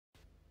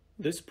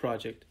This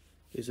project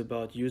is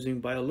about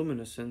using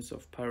bioluminescence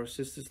of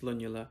Pyrocystis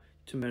lunula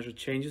to measure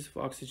changes of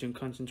oxygen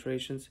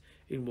concentrations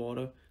in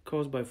water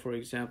caused by, for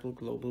example,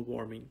 global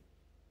warming.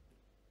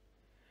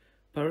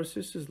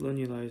 Pyrocystis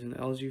lunula is an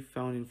algae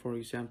found in, for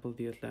example,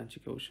 the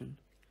Atlantic Ocean.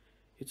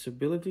 Its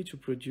ability to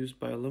produce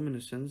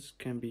bioluminescence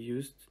can be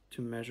used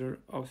to measure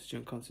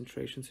oxygen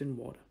concentrations in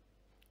water.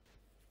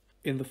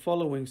 In the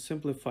following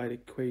simplified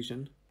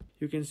equation,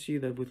 you can see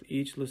that with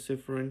each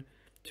luciferin,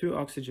 2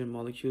 oxygen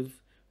molecules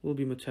will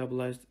be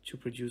metabolized to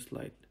produce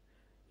light.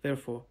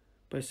 Therefore,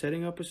 by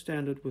setting up a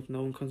standard with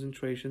known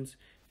concentrations,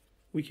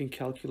 we can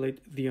calculate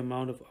the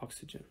amount of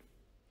oxygen.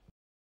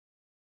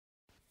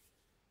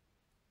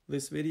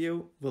 This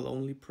video will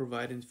only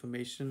provide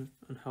information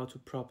on how to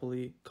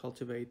properly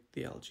cultivate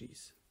the algae.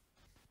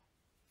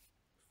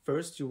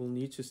 First, you will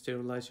need to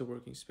sterilize your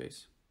working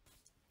space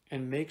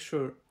and make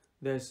sure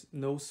there's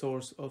no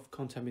source of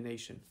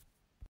contamination.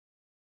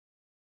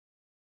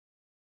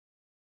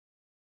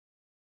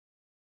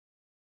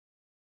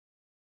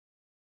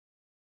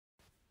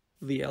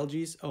 The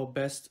algae are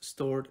best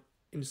stored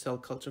in cell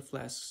culture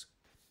flasks,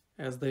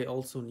 as they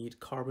also need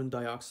carbon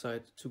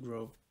dioxide to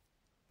grow.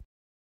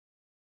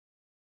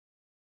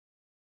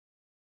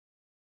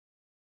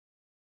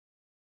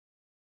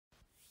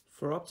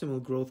 For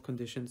optimal growth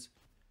conditions,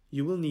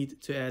 you will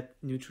need to add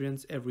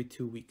nutrients every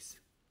 2 weeks.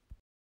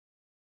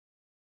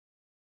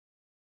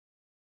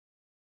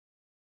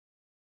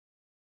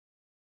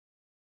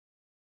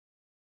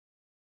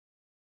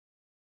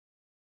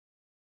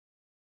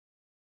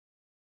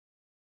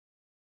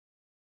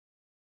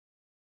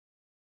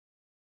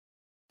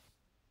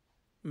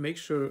 Make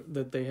sure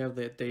that they have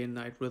their day and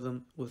night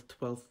rhythm with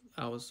 12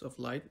 hours of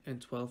light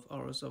and 12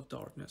 hours of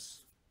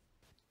darkness.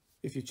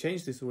 If you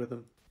change this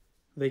rhythm,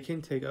 they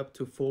can take up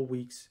to 4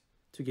 weeks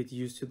to get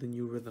used to the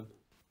new rhythm.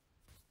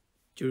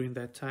 During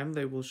that time,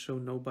 they will show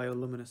no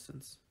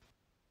bioluminescence.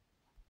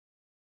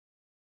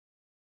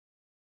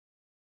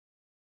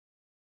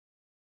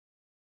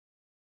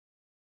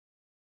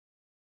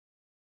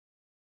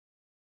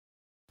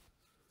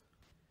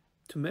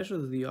 To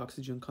measure the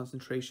oxygen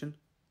concentration,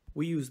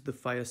 we use the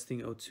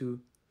FireSting02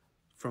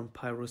 from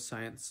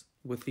Pyroscience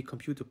with the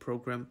computer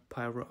program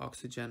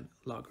Pyrooxygen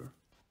Logger.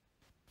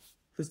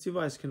 This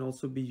device can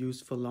also be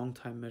used for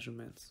long-time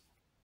measurements.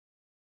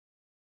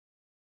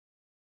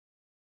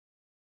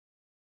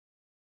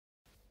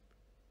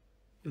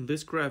 In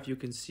this graph you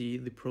can see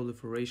the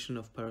proliferation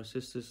of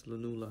Pyrocystis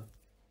lunula.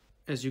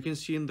 As you can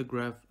see in the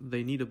graph,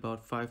 they need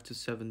about 5 to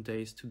 7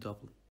 days to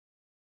double.